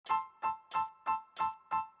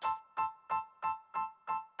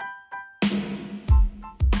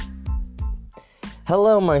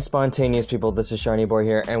Hello, my spontaneous people. This is Shiny Boy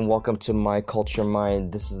here, and welcome to My Culture Mind.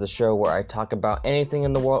 This is the show where I talk about anything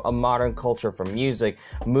in the world of modern culture, from music,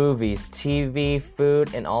 movies, TV,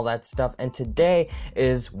 food, and all that stuff. And today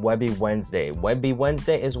is Webby Wednesday. Webby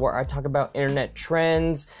Wednesday is where I talk about internet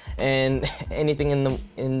trends and anything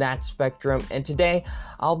in that spectrum. And today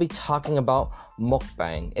I'll be talking about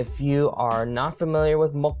Mukbang. If you are not familiar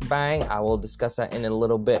with Mukbang, I will discuss that in a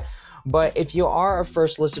little bit. But if you are a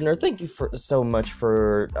first listener, thank you so much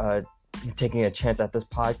for taking a chance at this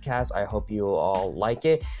podcast. I hope you all like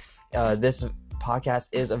it. This podcast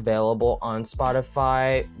is available on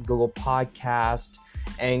Spotify, Google Podcast,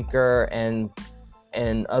 Anchor, and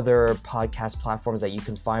other podcast platforms that you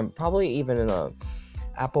can find, probably even in a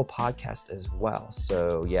Apple Podcast as well.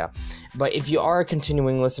 So yeah, but if you are a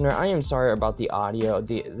continuing listener, I am sorry about the audio.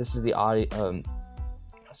 This is the audio,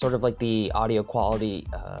 sort of like the audio quality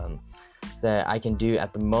that I can do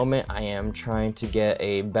at the moment. I am trying to get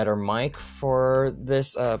a better mic for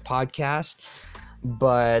this podcast,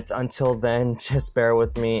 but until then, just bear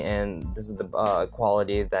with me. And this is the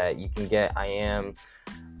quality that you can get. I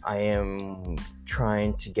am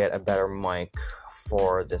trying to get a better mic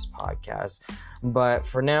for this podcast, but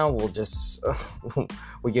for now we'll just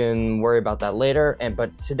we can worry about that later.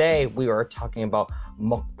 But today we are talking about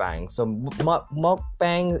mukbang. So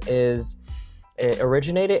mukbang it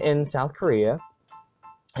originated in South Korea,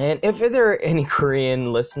 and if there are any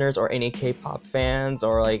Korean listeners or any K-pop fans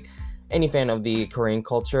or like any fan of the Korean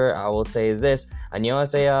culture, I will say this: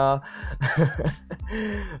 안녕하세요.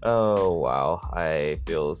 Oh wow, I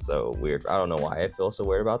feel so weird. I don't know why I feel so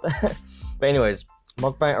weird about that. But anyways,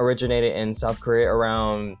 mukbang originated in South Korea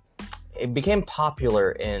it became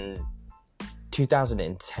popular in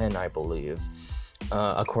 2010, I believe,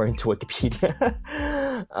 according to Wikipedia.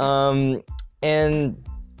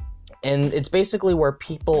 And it's basically where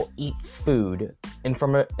people eat food in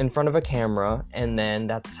front of a camera, and then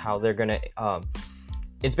that's how they're gonna.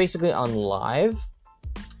 It's basically on live.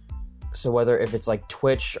 So whether if it's like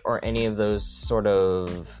Twitch or any of those sort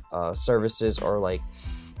of services or like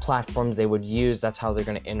platforms they would use, that's how they're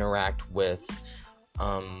gonna interact with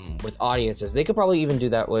audiences. They could probably even do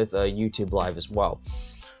that with YouTube Live as well.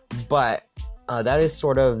 But that is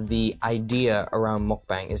sort of the idea around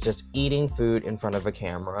mukbang, is just eating food in front of a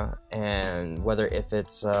camera, and whether if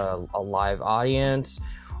it's a live audience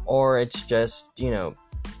or it's just,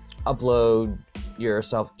 upload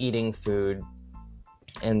yourself eating food,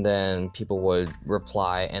 and then people would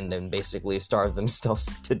reply and then basically starve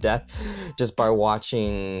themselves to death just by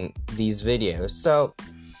watching these videos. So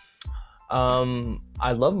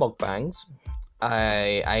I love mukbangs.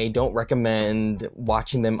 I don't recommend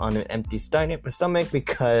watching them on an empty stomach,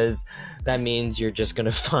 because that means you're just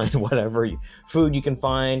gonna find whatever food you can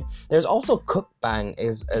find. There's also cookbang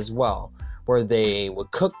as well, where they would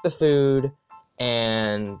cook the food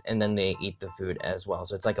and then they eat the food as well.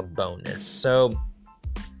 So it's like a bonus. So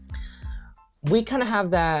we kind of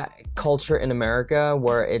have that culture in America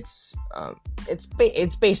where it's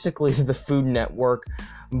basically the Food Network,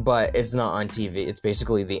 but it's not on TV. It's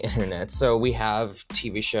basically the internet. So we have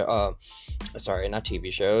YouTube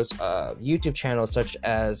channels such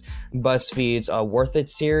as BuzzFeed's Worth It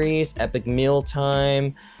series, Epic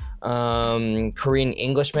Mealtime, Korean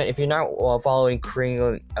Englishman. If you're not following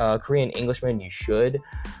Korean Englishman, you should.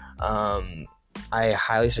 I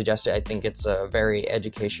highly suggest it. I think it's a very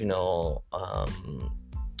educational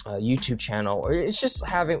YouTube channel, or it's just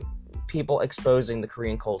having people exposing the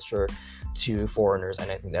Korean culture to foreigners,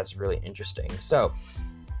 and I think that's really interesting. So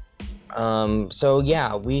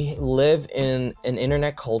yeah, we live in an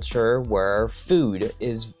internet culture where food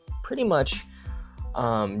is pretty much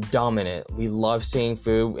dominant. We love seeing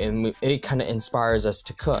food, and it kind of inspires us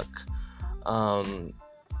to cook.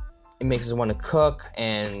 It makes us want to cook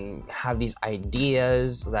and have these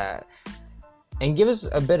ideas and give us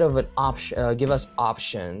a bit of an option, give us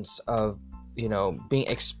options of, being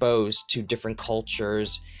exposed to different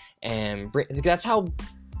cultures, and that's how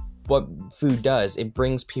what food does. It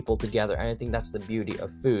brings people together, and I think that's the beauty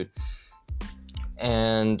of food.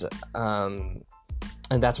 And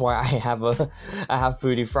that's why I have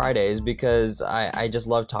Foodie Fridays, because I just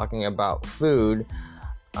love talking about food,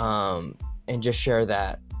 and just share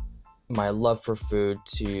that my love for food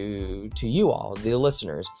to you all, the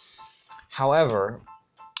listeners. However,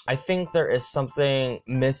 I think there is something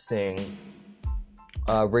missing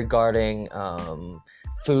regarding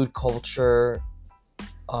food culture,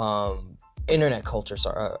 internet culture,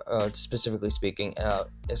 specifically speaking,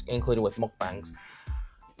 is included with mukbangs.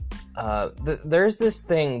 There's this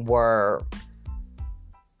thing where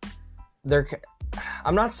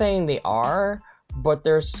I'm not saying they are, but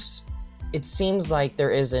there's it seems like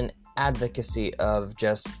there is an advocacy of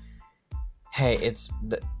just, hey,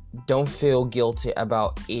 don't feel guilty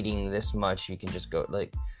about eating this much. You can just go,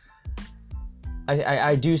 like,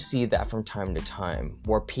 I do see that from time to time,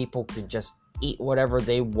 where people can just eat whatever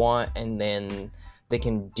they want and then they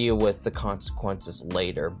can deal with the consequences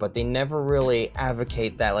later. But they never really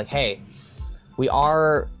advocate that, like, hey,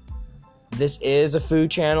 this is a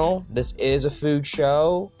food channel, this is a food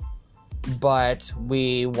show, but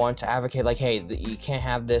we want to advocate, like, hey, you can't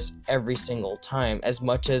have this every single time. As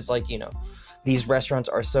much as, like, you know, these restaurants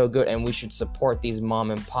are so good and we should support these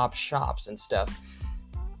mom and pop shops and stuff,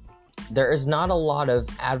 there is not a lot of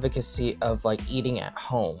advocacy of, like, eating at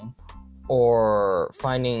home or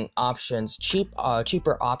finding options,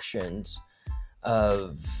 cheaper options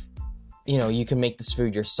of, you know, you can make this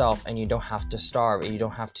food yourself and you don't have to starve and you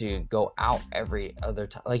don't have to go out every other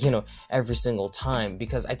time, like, you know, every single time,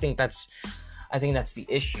 because I think that's the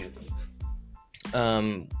issue.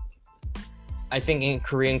 I think in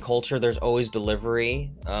Korean culture there's always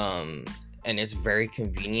delivery, and it's very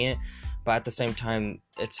convenient. But at the same time,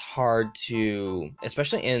 it's hard to,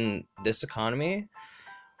 especially in this economy,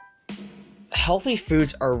 healthy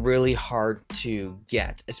foods are really hard to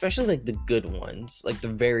get, especially, like, the good ones, like the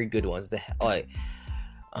very good ones,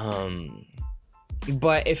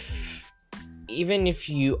 but even if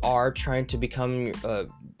you are trying to become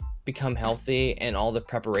healthy, and all the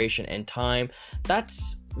preparation and time,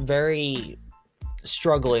 that's very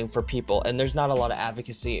struggling for people, and there's not a lot of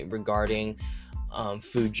advocacy regarding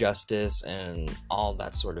food justice and all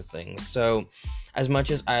that sort of thing. So as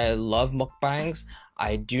much as I love mukbangs,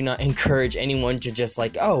 I do not encourage anyone to just,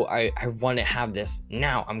 like, oh, I want to have this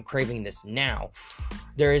now, I'm craving this now.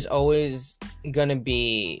 There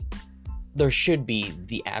should be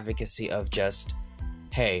the advocacy of just,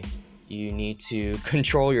 hey, you need to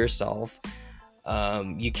control yourself.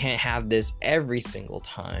 You can't have this every single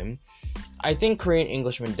time. I think Korean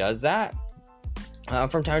Englishman does that.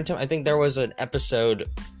 From time to time, I think there was an episode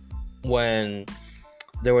when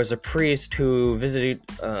there was a priest who visited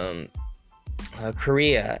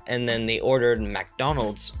Korea, and then they ordered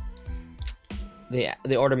McDonald's. They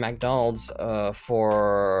ordered McDonald's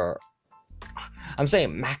for. I'm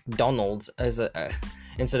saying McDonald's as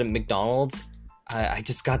instead of McDonald's. I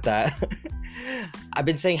just got that. I've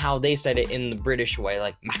been saying how they said it in the British way,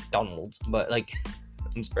 like McDonald's, but, like,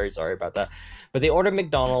 I'm very sorry about that. But they ordered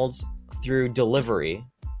McDonald's through delivery.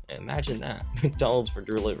 Imagine that. McDonald's for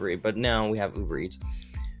delivery. But now we have Uber Eats.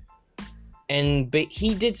 But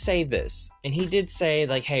he did say this. And he did say,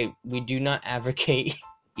 like, hey, we do not advocate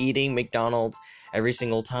eating McDonald's every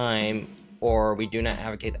single time. Or we do not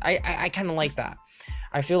advocate. I kind of like that.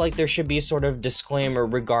 I feel like there should be a sort of disclaimer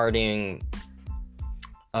regarding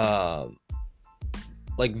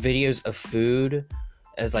like videos of food,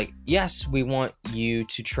 as, like, yes, we want you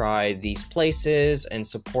to try these places and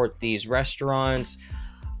support these restaurants.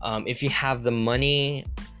 If you have the money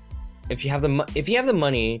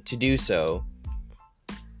to do so,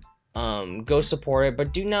 go support it,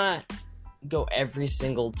 but do not go every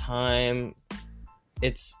single time.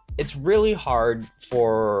 It's really hard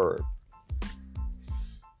for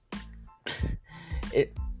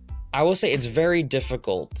it. I will say it's very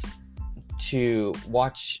difficult to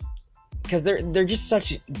watch, because they're just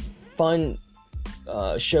such fun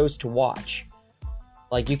shows to watch.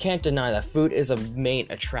 Like, you can't deny that food is a main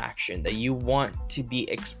attraction, that you want to be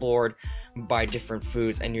explored by different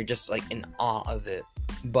foods, and you're just, like, in awe of it.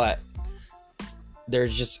 But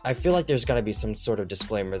I feel like there's gotta be some sort of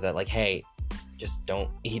disclaimer that, like, hey, just don't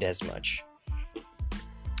eat as much.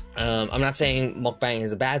 I'm not saying mukbang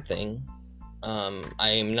is a bad thing. I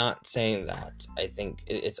am not saying that. I think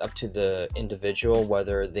it's up to the individual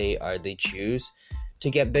whether they choose to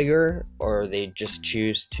get bigger, or they just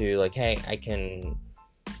choose to, like, hey, I can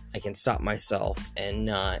stop myself and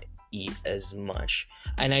not eat as much.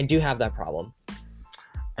 And I do have that problem.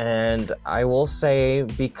 And I will say,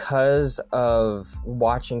 because of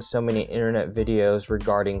watching so many internet videos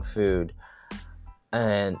regarding food,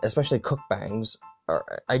 and especially cookbangs,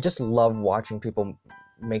 I just love watching people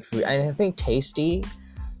make food. And I think Tasty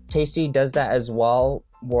does that as well,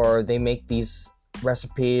 where they make these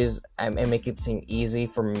recipes and make it seem easy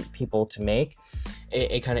for people to make.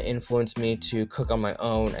 It kind of influenced me to cook on my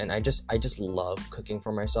own, and I just love cooking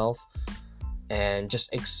for myself and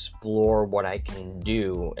just explore what I can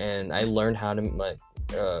do. And I learned how to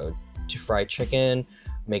to fry chicken,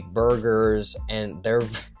 make burgers, and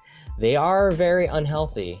they are very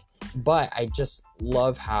unhealthy, but I just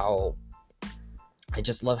love how,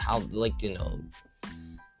 like, you know,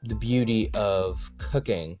 the beauty of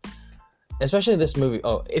cooking, especially this movie.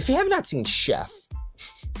 Oh, if you have not seen Chef,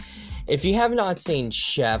 If you have not seen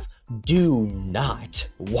Chef, do not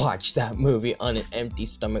watch that movie on an empty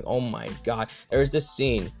stomach. Oh my god. There's this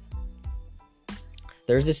scene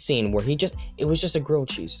where it was just a grilled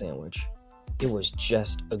cheese sandwich. It was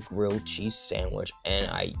just a grilled cheese sandwich.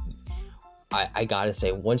 And I gotta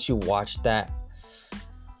say, once you watch that,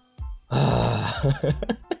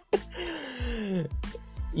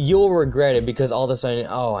 you'll regret it, because all of a sudden,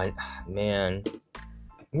 man,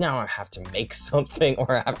 now I have to make something,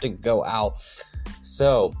 or I have to go out.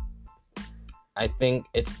 So I think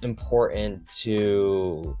it's important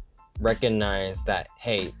to recognize that,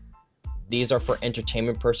 hey, these are for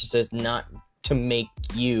entertainment purposes, not to make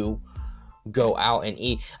you go out and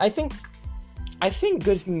eat. I think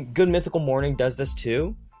Good Mythical Morning does this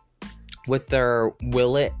too with their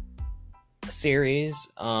Will It series.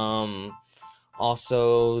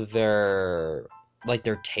 Also their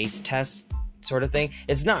taste test sort of thing.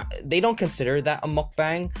 They don't consider that a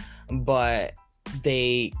mukbang, but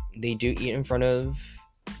they do eat in front of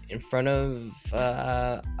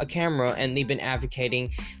a camera, and they've been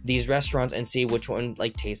advocating these restaurants and see which one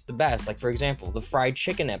tastes the best. Like, for example, the fried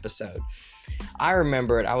chicken episode. I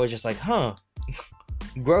remember it. I was just like,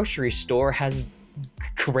 grocery store has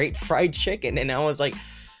great fried chicken, and I was like,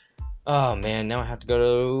 oh man, now I have to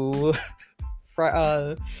go to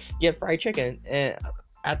get fried chicken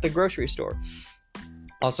at the grocery store.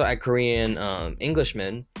 Also at Korean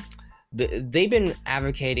Englishmen, they've been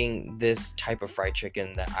advocating this type of fried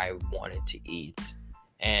chicken that I wanted to eat,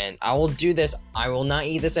 and I will do this. I will not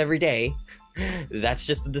eat this every day. That's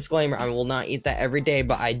just a disclaimer. I will not eat that every day,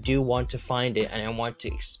 but I do want to find it, and I want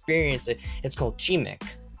to experience it. It's called chimek,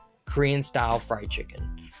 Korean style fried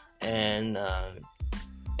chicken, and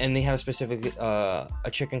they have a specific a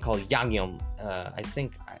chicken called yangyum. I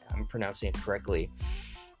think I'm pronouncing it correctly.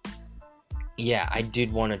 Yeah, I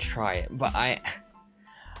did want to try it, but I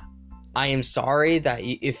am sorry that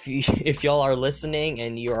if y'all are listening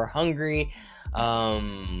and you are hungry,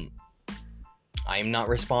 I am not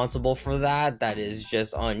responsible for that. That is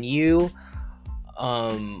just on you.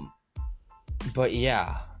 But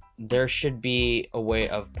yeah, there should be a way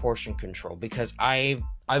of portion control, because I've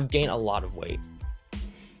gained a lot of weight.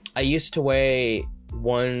 I used to weigh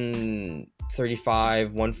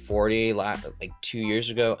 135, 140 like 2 years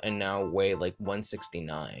ago, and now weigh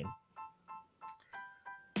 169.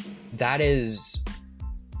 That is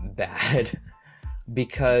bad,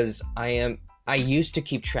 because I used to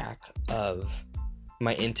keep track of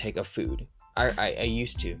my intake of food. I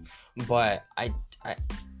used to, but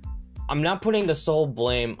I'm not putting the sole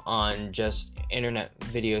blame on just internet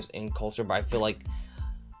videos and culture, but I feel like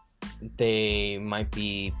they might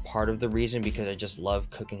be part of the reason, because I just love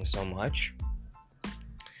cooking so much.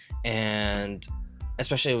 And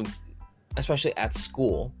especially at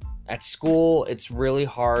school. At school, it's really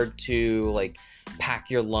hard to pack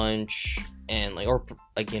your lunch and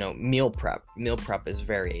meal prep. Meal prep is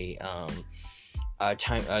very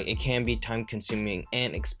it can be time consuming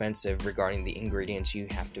and expensive regarding the ingredients you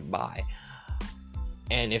have to buy.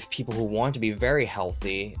 And if people who want to be very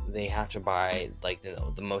healthy, they have to buy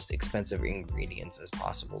the most expensive ingredients as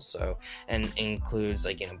possible. So, and includes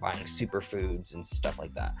buying superfoods and stuff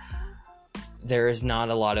like that. There is not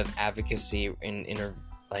a lot of advocacy in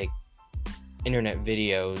internet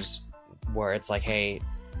videos where it's hey,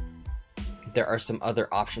 there are some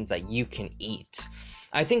other options that you can eat.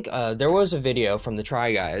 I think there was a video from the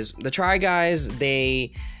Try Guys. The Try Guys,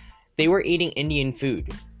 they were eating Indian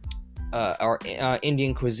food, or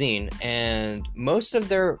Indian cuisine, and most of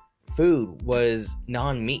their food was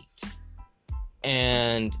non-meat.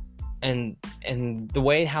 And the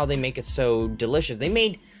way how they make it so delicious, they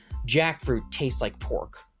made jackfruit taste like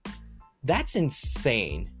pork. That's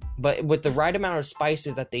insane. But with the right amount of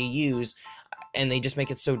spices that they use, and they just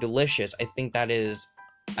make it so delicious, I think that is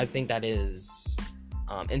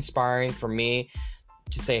inspiring for me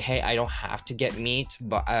to say, hey, I don't have to get meat,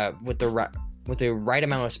 but with the right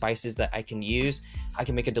amount of spices that I can use, I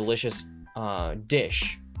can make a delicious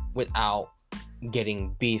dish without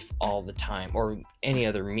getting beef all the time or any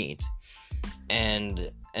other meat.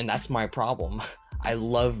 And that's my problem. I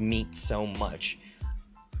love meat so much.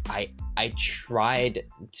 I tried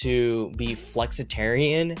to be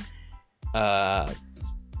flexitarian,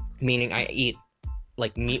 meaning I eat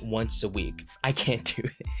meat once a week. I can't do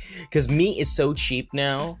it because meat is so cheap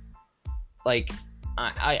now. I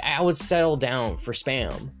would settle down for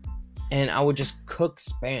Spam, and I would just cook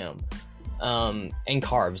Spam, and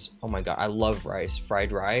carbs. Oh my god, I love rice,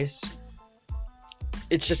 fried rice.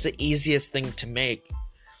 It's just the easiest thing to make.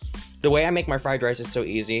 The way I make my fried rice is so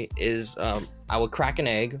easy. I would crack an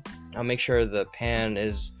egg. I'll make sure the pan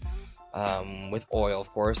is with oil, of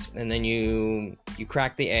course, and then you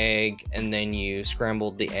crack the egg, and then you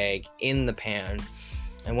scramble the egg in the pan,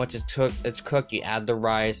 and once it's cooked, you add the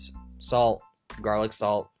rice, salt, garlic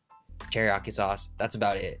salt, teriyaki sauce. That's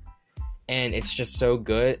about it. And it's just so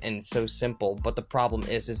good and it's so simple. But the problem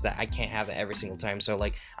is that I can't have it every single time. So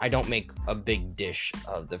like, I don't make a big dish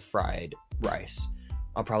of the fried rice.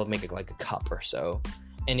 I'll probably make it like a cup or so,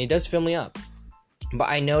 and it does fill me up. But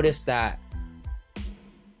I noticed that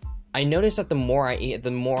the more I eat,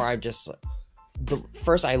 the more I just,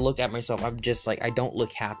 first I look at myself, I'm just like, I don't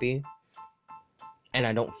look happy and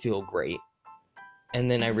I don't feel great. And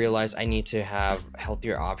then I realized I need to have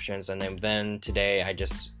healthier options. And then today I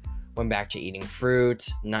just went back to eating fruit,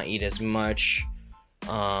 not eat as much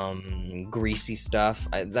greasy stuff.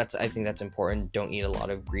 I think that's important. Don't eat a lot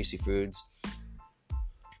of greasy foods.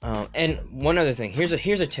 And one other thing, here's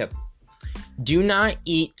a tip. Do not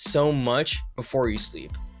eat so much before you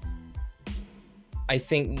sleep. I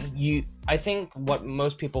think what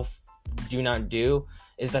most people do not do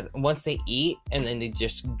is that once they eat and then they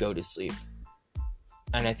just go to sleep.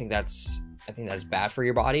 And I think that's bad for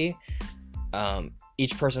your body.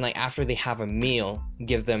 Each person, like, after they have a meal,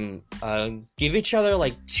 give each other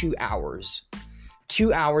like 2 hours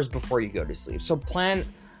before you go to sleep. So plan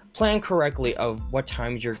correctly of what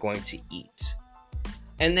times you're going to eat.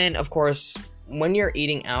 And then, of course, when you're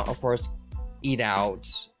eating out, of course, eat out.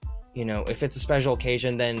 You know, if it's a special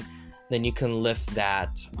occasion, then you can lift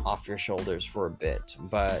that off your shoulders for a bit.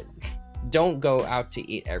 But don't go out to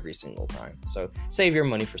eat every single time. So save your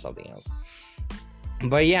money for something else.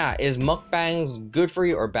 But yeah, is mukbangs good for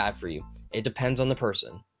you or bad for you? It depends on the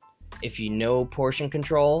person. If you know portion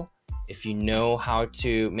control, if you know how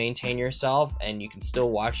to maintain yourself, and you can still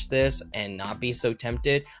watch this and not be so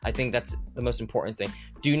tempted, I think that's the most important thing.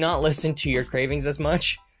 Do not listen to your cravings as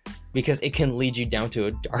much, because it can lead you down to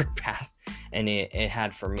a dark path. And it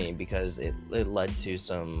had for me, because it led to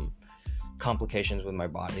some complications with my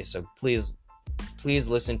body. So please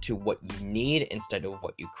listen to what you need instead of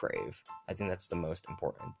what you crave. I think that's the most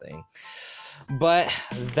important thing. But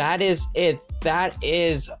that is it. That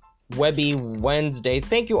is Webby Wednesday.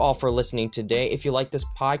 Thank you all for listening today. If you like this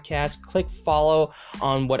podcast, click follow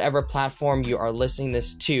on whatever platform you are listening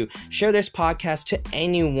this to. Share this podcast to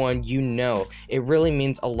anyone you know. It really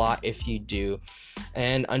means a lot if you do.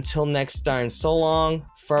 And until next time, so long,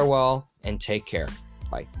 farewell, and take care.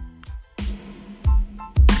 Bye.